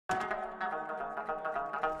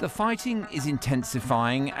The fighting is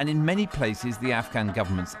intensifying, and in many places the Afghan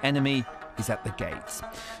government's enemy is at the gates.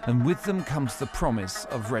 And with them comes the promise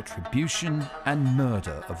of retribution and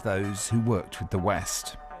murder of those who worked with the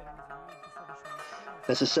West.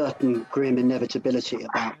 There's a certain grim inevitability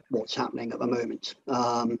about what's happening at the moment.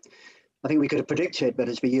 I think we could have predicted, but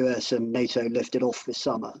as the US and NATO lifted off this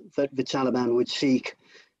summer, that the Taliban would seek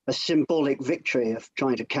a symbolic victory of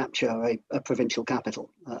trying to capture a provincial capital.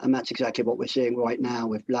 And that's exactly what we're seeing right now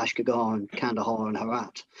with Lashkar and Kandahar and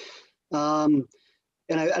Herat. And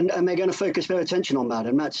they're going to focus their attention on that.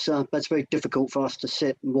 And that's very difficult for us to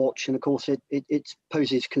sit and watch. And of course, it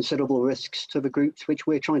poses considerable risks to the groups which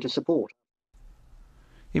we're trying to support.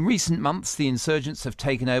 In recent months, the insurgents have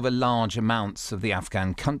taken over large amounts of the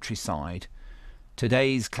Afghan countryside.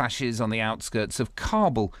 Today's clashes on the outskirts of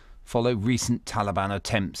Kabul follow recent Taliban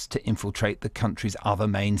attempts to infiltrate the country's other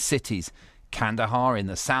main cities, Kandahar in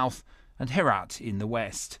the south and Herat in the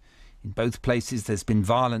west. In both places there's been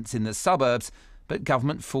violence in the suburbs, but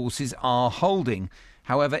government forces are holding.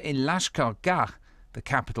 However, in Lashkar Gah, the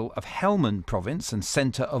capital of Helmand province and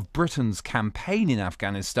centre of Britain's campaign in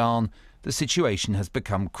Afghanistan, the situation has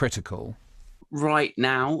become critical. Right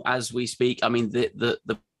now, as we speak, I mean,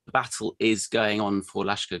 the battle is going on for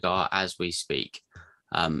Lashkar Gah as we speak.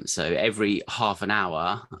 So every half an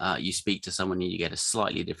hour, you speak to someone and you get a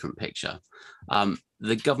slightly different picture.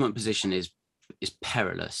 The government position is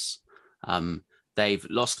perilous. They've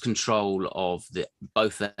lost control of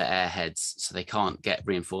both their airheads, so they can't get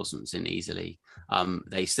reinforcements in easily.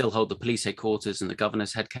 They still hold the police headquarters and the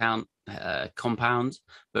governor's compound,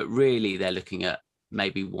 but really they're looking at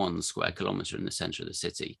maybe 1 square kilometre in the centre of the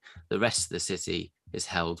city. The rest of the city is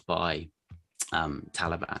held by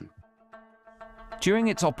Taliban. During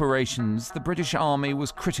its operations, the British Army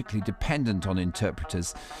was critically dependent on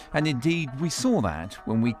interpreters, and indeed we saw that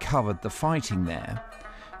when we covered the fighting there.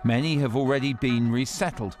 Many have already been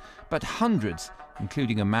resettled, but hundreds,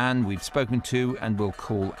 including a man we've spoken to and will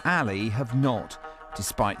call Ali, have not,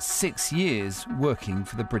 despite 6 years working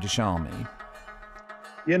for the British Army.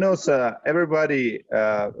 You know, sir, everybody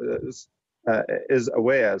is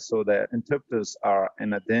aware, so that interpreters are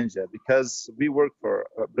in a danger because we work for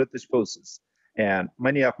British forces. And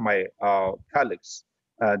many of my colleagues,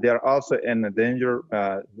 they are also in danger,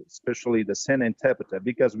 especially the SEN interpreter,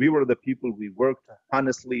 because we were the people we worked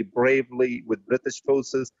honestly, bravely with British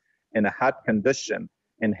forces in a hot condition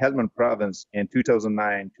in Helmand province in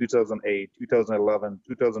 2009, 2008, 2011,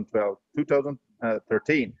 2012,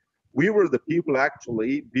 2013. We were the people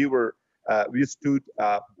actually, we stood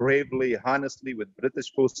bravely, honestly with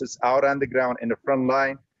British forces out on the ground in the front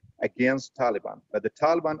line against Taliban. But the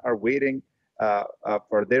Taliban are waiting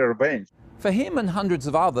for their revenge. For him and hundreds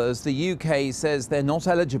of others, the UK says they're not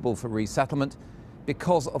eligible for resettlement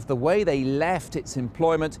because of the way they left its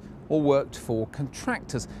employment or worked for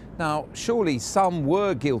contractors. Now, surely some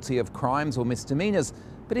were guilty of crimes or misdemeanours,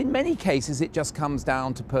 but in many cases it just comes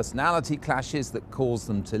down to personality clashes that cause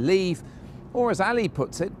them to leave, or as Ali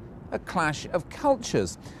puts it, a clash of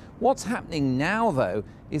cultures. What's happening now, though,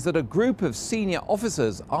 is that a group of senior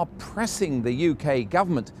officers are pressing the UK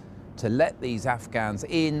government to let these Afghans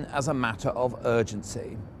in as a matter of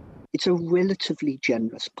urgency. It's a relatively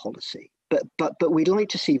generous policy, but we'd like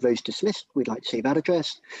to see those dismissed. We'd like to see that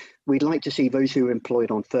addressed. We'd like to see those who are employed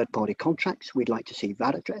on third-party contracts. We'd like to see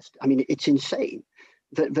that addressed. I mean, it's insane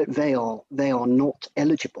that they are not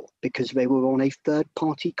eligible because they were on a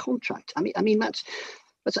third-party contract. I mean that's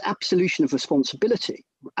absolution of responsibility,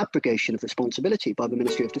 abrogation of responsibility by the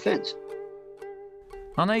Ministry of Defence.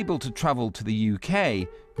 Unable to travel to the UK,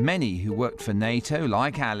 many who worked for NATO,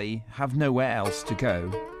 like Ali, have nowhere else to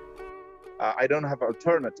go. I don't have an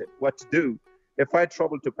alternative. What to do? If I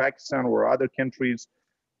travel to Pakistan or other countries,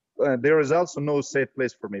 there is also no safe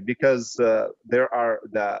place for me because there are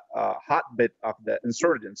the hotbed of the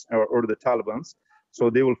insurgents or the Taliban. So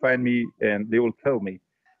they will find me and they will kill me.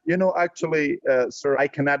 You know, actually, sir, I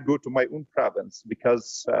cannot go to my own province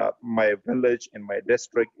because my village and my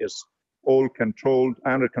district is all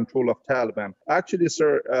under control of Taliban. Actually,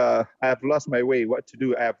 sir, I have lost my way. What to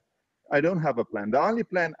do? I don't have a plan. The only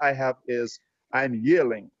plan I have is I'm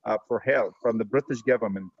yelling for help from the British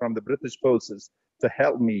government, from the British forces to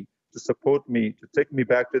help me, to support me, to take me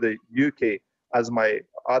back to the UK as my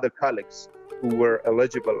other colleagues who were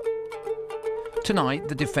eligible. Tonight,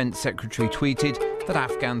 the Defence Secretary tweeted that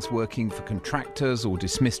Afghans working for contractors or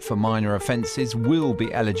dismissed for minor offences will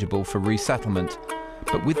be eligible for resettlement.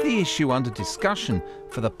 But with the issue under discussion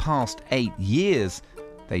for the past 8 years,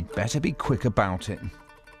 they'd better be quick about it.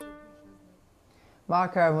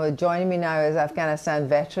 Mark Irwin joining me now is Afghanistan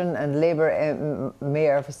veteran and Labour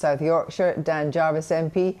Mayor for South Yorkshire, Dan Jarvis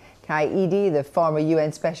MP, Kai Eady, the former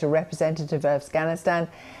UN Special Representative of Afghanistan,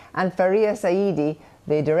 and Faria Saidi,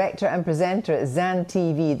 the director and presenter at Zan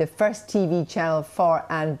TV, the first TV channel for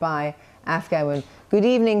and by Afghan women. Good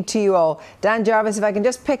evening to you all. Dan Jarvis, if I can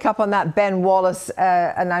just pick up on that Ben Wallace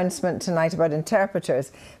announcement tonight about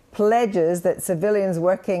interpreters. Pledges that civilians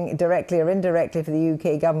working directly or indirectly for the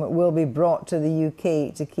UK government will be brought to the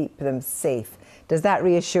UK to keep them safe. Does that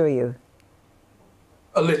reassure you?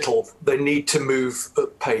 A little. They need to move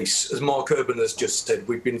at pace. As Mark Urban has just said,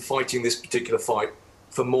 we've been fighting this particular fight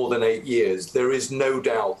for more than 8 years. There is no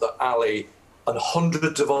doubt that Ali and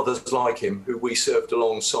hundreds of others like him who we served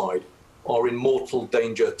alongside are in mortal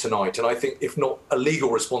danger tonight. And I think if not a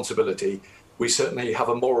legal responsibility, we certainly have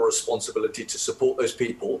a moral responsibility to support those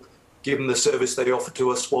people, given the service they offered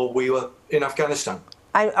to us while we were in Afghanistan.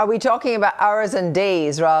 And are we talking about hours and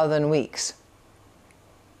days rather than weeks?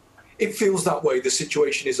 It feels that way. The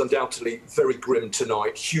situation is undoubtedly very grim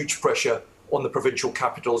tonight. Huge pressure on the provincial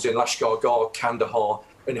capitals in Lashkar, Kandahar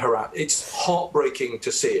and Herat. It's heartbreaking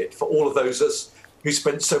to see it. For all of those of us who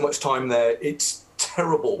spent so much time there, it's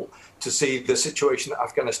terrible to see the situation that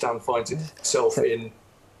Afghanistan finds itself in.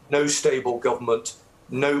 No stable government,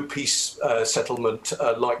 no peace settlement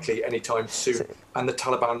likely anytime soon, and the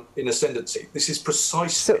Taliban in ascendancy. This is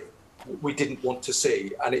precisely what we didn't want to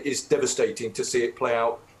see, and it is devastating to see it play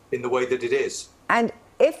out in the way that it is. And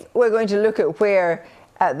if we're going to look at where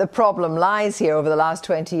the problem lies here over the last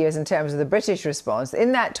 20 years in terms of the British response,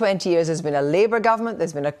 in that 20 years there's been a Labour government,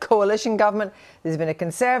 there's been a coalition government, there's been a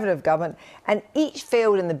Conservative government, and each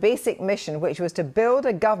failed in the basic mission, which was to build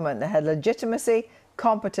a government that had legitimacy,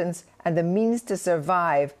 competence and the means to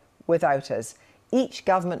survive without us. Each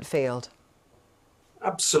government failed.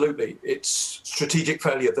 Absolutely. It's strategic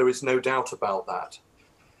failure. There is no doubt about that.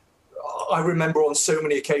 I remember on so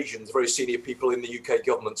many occasions very senior people in the UK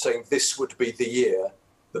government saying this would be the year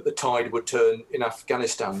that the tide would turn in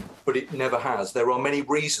Afghanistan, but it never has. There are many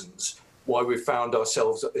reasons why we've found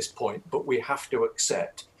ourselves at this point, but we have to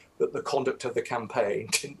accept that the conduct of the campaign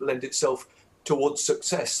didn't lend itself towards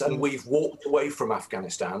success, and we've walked away from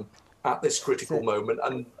Afghanistan at this critical moment,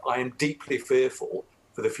 and I am deeply fearful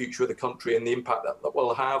for the future of the country and the impact that that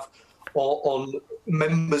will have on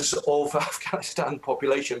members of Afghanistan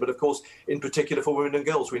population, but of course in particular for women and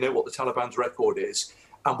girls. We know what the Taliban's record is,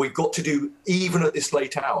 and we've got to do, even at this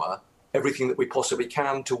late hour, everything that we possibly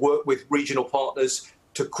can to work with regional partners,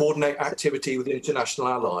 to coordinate activity with international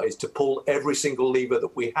allies, to pull every single lever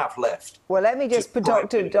that we have left. Well, let me just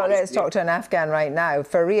let's talk to an Afghan right now.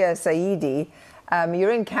 Faria Saidi,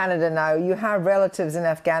 you're in Canada now. You have relatives in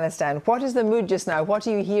Afghanistan. What is the mood just now? What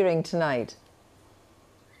are you hearing tonight?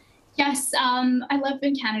 Yes, I live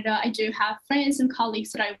in Canada. I do have friends and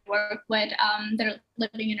colleagues that I work with that are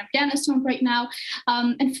living in Afghanistan right now.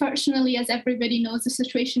 Unfortunately, as everybody knows, the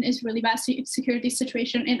situation is really bad, security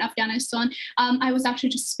situation in Afghanistan. I was actually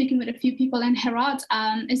just speaking with a few people in Herat.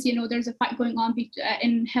 As you know, there's a fight going on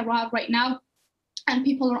in Herat right now. And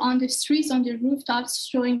people are on the streets, on the rooftops,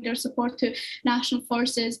 showing their support to national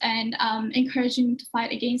forces and encouraging them to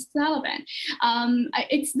fight against the Taliban.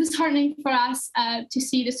 It's disheartening for us to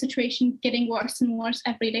see the situation getting worse and worse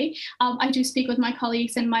every day. I do speak with my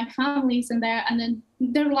colleagues and my families in there, and then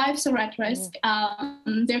their lives are at risk.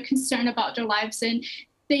 They're concerned about their lives, and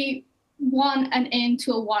they want an end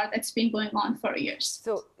to a war that's been going on for years.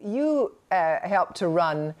 So you helped to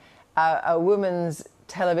run a women's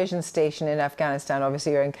television station in Afghanistan.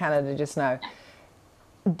 Obviously you're in Canada just now.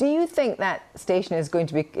 Do you think that station is going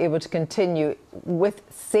to be able to continue with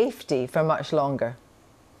safety for much longer?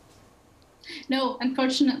 No,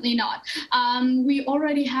 unfortunately not. We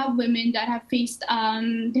already have women that have faced,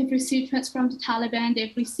 they've received threats from the Taliban.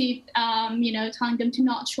 They've received, telling them to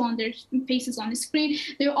not show on their faces on the screen.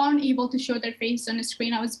 They aren't able to show their faces on the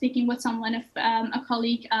screen. I was speaking with someone, a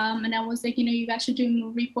colleague, and I was like, you guys should do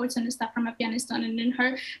more reports and stuff from Afghanistan. And then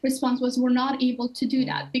her response was, we're not able to do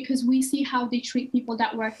that because we see how they treat people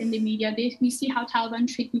that work in the media. We see how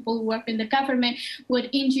Taliban treat people who work in the government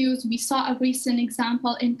with NGOs. We saw a recent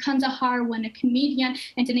example in Kandahar when a comedian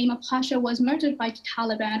in the name of Pasha was murdered by the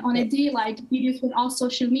Taliban on a daylight, videos with all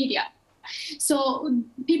social media. So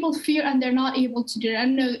people fear and they're not able to do it.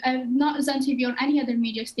 And no, not Zan TV or any other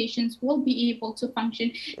media stations will be able to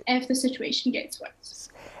function if the situation gets worse.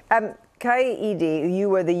 Kai Eady, you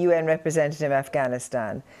were the UN representative in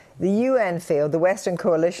Afghanistan. The UN failed, the Western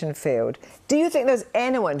coalition failed. Do you think there's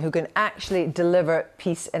anyone who can actually deliver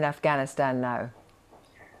peace in Afghanistan now?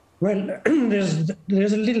 Well,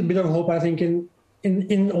 there's a little bit of hope, I think, in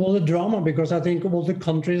in all the drama, because I think all the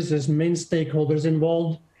countries, as main stakeholders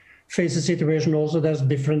involved, face a situation also that's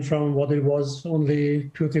different from what it was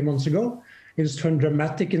only 2 or 3 months ago. It's turned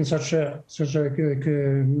dramatic in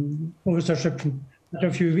over such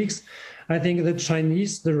a few weeks. I think the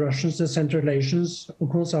Chinese, the Russians, the Central Asians, of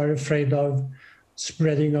course, are afraid of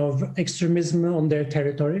spreading of extremism on their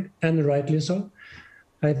territory, and rightly so.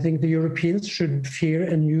 I think the Europeans should fear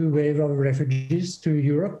a new wave of refugees to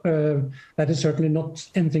Europe. That is certainly not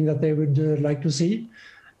anything that they would like to see.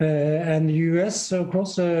 And the US, of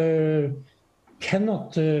course,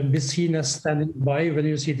 cannot be seen as standing by when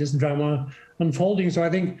you see this drama unfolding. So I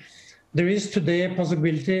think there is today a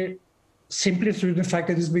possibility, simply through the fact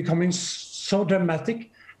that it's becoming so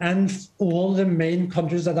dramatic, and all the main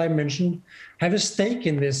countries that I mentioned have a stake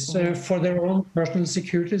in this for their own personal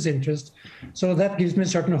security's interest. So that gives me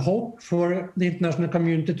certain hope for the international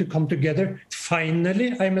community to come together,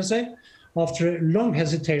 finally, I must say, after long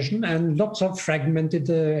hesitation and lots of fragmented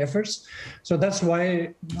efforts. So that's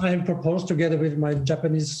why I proposed, together with my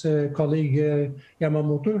Japanese colleague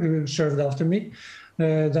Yamamoto, who served after me,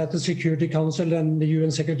 that the Security Council and the UN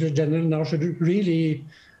Secretary General now should really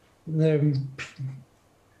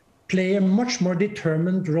play a much more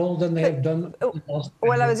determined role than they have done.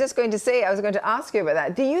 Well, I was just going to say, I was going to ask you about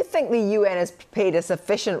that. Do you think the UN has played a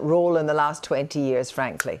sufficient role in the last 20 years,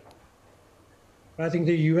 frankly? I think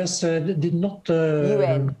the US did not...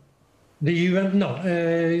 UN? The UN, no.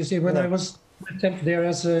 You see, when I was there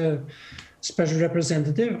as a special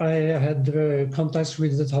representative, I had contacts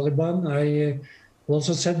with the Taliban. I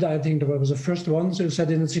also said, I think I was the first one who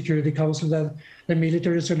said in the Security Council that the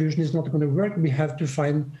military solution is not going to work. We have to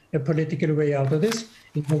find a political way out of this.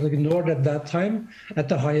 It was ignored at that time at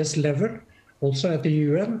the highest level, also at the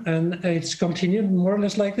UN. And it's continued more or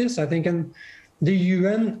less like this, I think. And the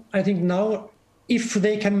UN, I think now, if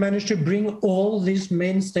they can manage to bring all these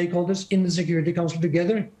main stakeholders in the Security Council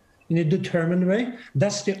together in a determined way,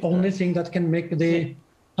 that's the only thing that can make the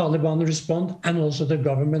Taliban respond, and also the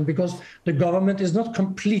government, because the government is not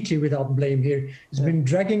completely without blame here. It's been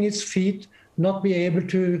dragging its feet, not be able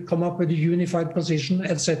to come up with a unified position,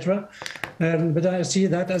 etc. But I see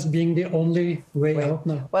that as being the only way out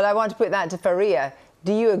now. Well, I want to put that to Faria.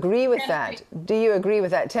 Do you agree with that? Do you agree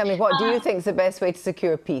with that? Tell me, what do you think is the best way to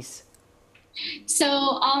secure peace? So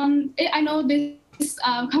I know this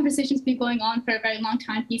conversation's been going on for a very long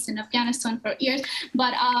time, peace in Afghanistan for years.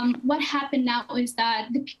 But what happened now is that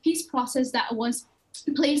the peace process that was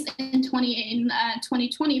placed in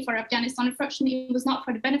 2020 for Afghanistan, unfortunately, it was not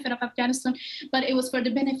for the benefit of Afghanistan, but it was for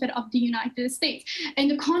the benefit of the United States.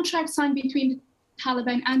 And the contract signed between the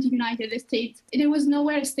Taliban and the United States, there was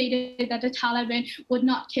nowhere stated that the Taliban would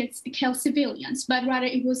not kill civilians, but rather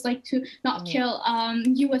it was like to not kill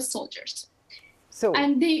US soldiers.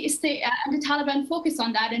 And the Taliban focused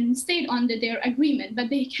on that and stayed under their agreement, but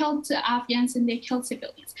they killed Afghans and they killed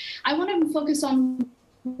civilians. I want to focus on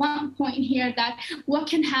one point here, that what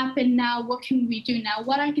can happen now, what can we do now?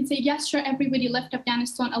 What I can say, yes, sure, everybody left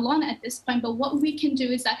Afghanistan alone at this point, but what we can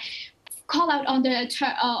do is that call out on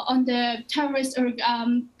the terrorists or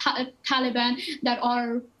Taliban that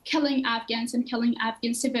are killing Afghans and killing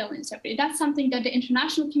Afghan civilians every day. That's something that the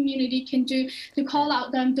international community can do, to call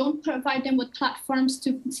out them. Don't provide them with platforms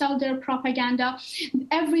to sell their propaganda.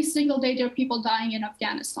 Every single day there are people dying in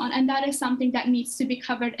Afghanistan, and that is something that needs to be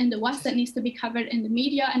covered in the West, that needs to be covered in the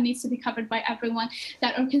media, and needs to be covered by everyone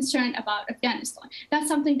that are concerned about Afghanistan. That's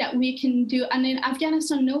something that we can do. And then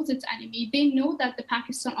Afghanistan knows its enemy. They know that the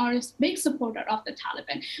Pakistan are a big supporter of the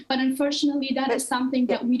Taliban, but unfortunately that is something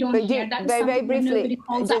that we don't hear. That is very briefly,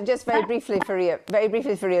 just very briefly,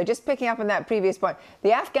 Faria, just picking up on that previous point,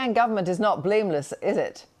 the Afghan government is not blameless, is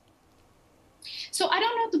it? So I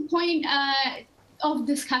don't know the point of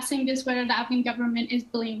discussing this, whether the Afghan government is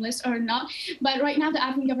blameless or not. But right now, the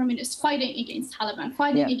Afghan government is fighting against Taliban,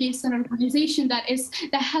 fighting against an organization that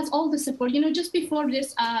has all the support. You know, just before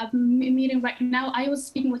this meeting right now, I was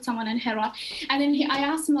speaking with someone in Herat, and then I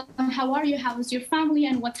asked him, how are you? How is your family?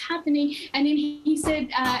 And what's happening? And then he said,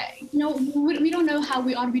 no, we don't know how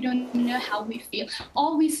we are. We don't know how we feel.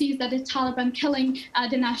 All we see is that the Taliban killing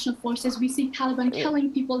the national forces. We see Taliban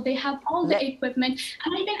killing people. They have all the equipment.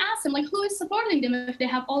 And I even asked him, like, who is supporting them if they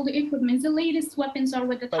have all the equipment? The latest weapons are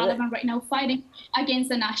with the Taliban right now, fighting against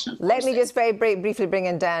the national forces. Let me just very briefly bring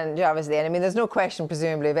in Dan Jarvis then. I mean, there's no question,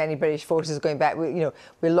 presumably, of any British forces going back.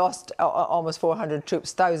 We lost almost 400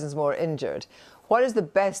 troops, thousands more injured. What is the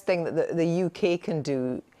best thing that the UK can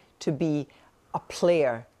do to be a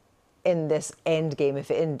player in this end game,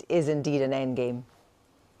 if it is indeed an end game?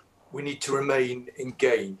 we need to remain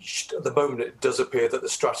engaged. At the moment, it does appear that the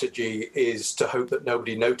strategy is to hope that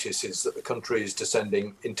nobody notices that the country is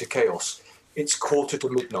descending into chaos. It's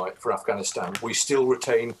midnight for Afghanistan. We still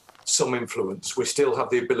retain some influence. We still have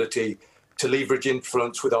the ability to leverage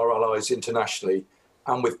influence with our allies internationally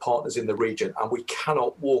and with partners in the region. And we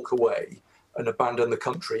cannot walk away and abandon the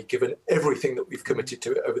country, given everything that we've committed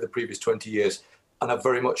to it over the previous 20 years. And I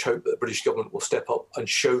very much hope that the British government will step up and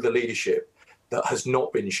show the leadership that has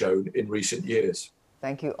not been shown in recent years.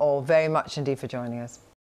 Thank you all very much indeed for joining us.